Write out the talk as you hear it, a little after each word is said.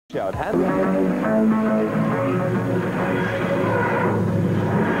Showered hand.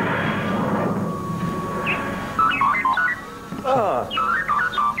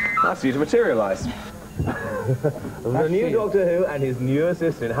 Ah, that's you to materialise. The new Doctor Who and his new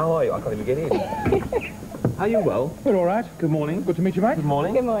assistant. How are you? I can't even get in. Are you well? We're all right. Good morning. Good to meet you, mate. Good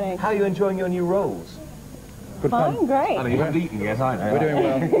morning. Good morning. How are you enjoying your new roles? Good Fine, fun. great. I know you haven't eaten yet, I know. We're doing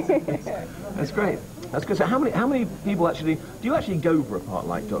well. That's great. That's good. So how many people actually, do you actually go for a part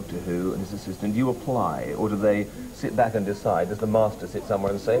like Doctor Who and his assistant? Do you apply, or do they sit back and decide? Does the master sit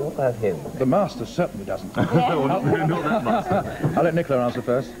somewhere and say, "What about him"? The master certainly doesn't. No, not that master. I'll let Nicola answer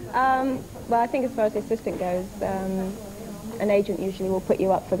first. Well, I think as far as the assistant goes, an agent usually will put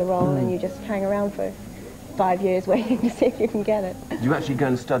you up for the role and you just hang around for 5 years waiting to see if you can get it. Do you actually go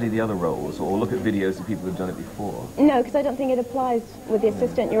and study the other roles, or look at videos of people who've done it before? No, because I don't think it applies with the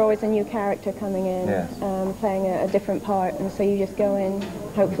assistant. You're always a new character coming in, Yes. playing a different part, and so you just go in,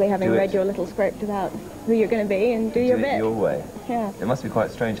 hopefully having read your little script about who you're going to be and do your Do it bit. your way. Yeah. It must be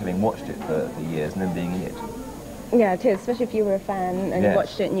quite strange having watched it for years and then being in it. Yeah, it is, especially if you were a fan and Yes. you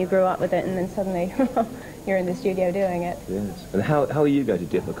watched it and you grew up with it, and then suddenly you're in the studio doing it. Yes. And how are you going to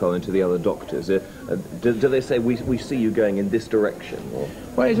differ, Colin, to the other doctors? Do they say, we see you going in this direction? Or?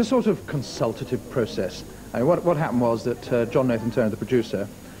 Well, it's a sort of consultative process. I mean, what happened was that John Nathan Turner, the producer,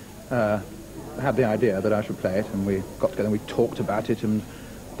 had the idea that I should play it, and we got together and we talked about it, and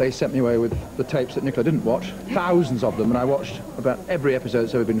they sent me away with the tapes that Nicola didn't watch, thousands of them, and I watched about every episode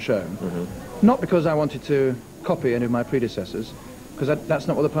that's ever been shown. Not because I wanted to copy any of my predecessors, because that's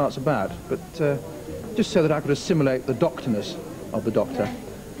not what the part's about, but just so that I could assimilate the doctorness of the Doctor.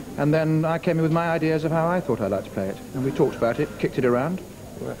 And then I came in with my ideas of how I thought I'd like to play it, and we talked about it, kicked it around.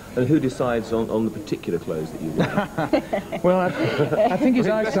 And who decides on the particular clothes that you wear? Well, I think his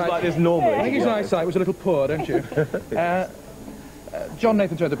eyesight... like this normally. I think his eyesight was a little poor, don't you? John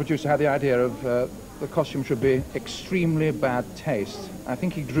Nathan Turner, the producer, had the idea of the costume should be extremely bad taste. I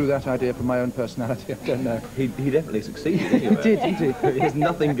think he drew that idea from my own personality. I don't know. He definitely succeeded, anyway. He did, didn't he? His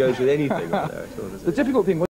nothing goes with anything on there. The difficult thing was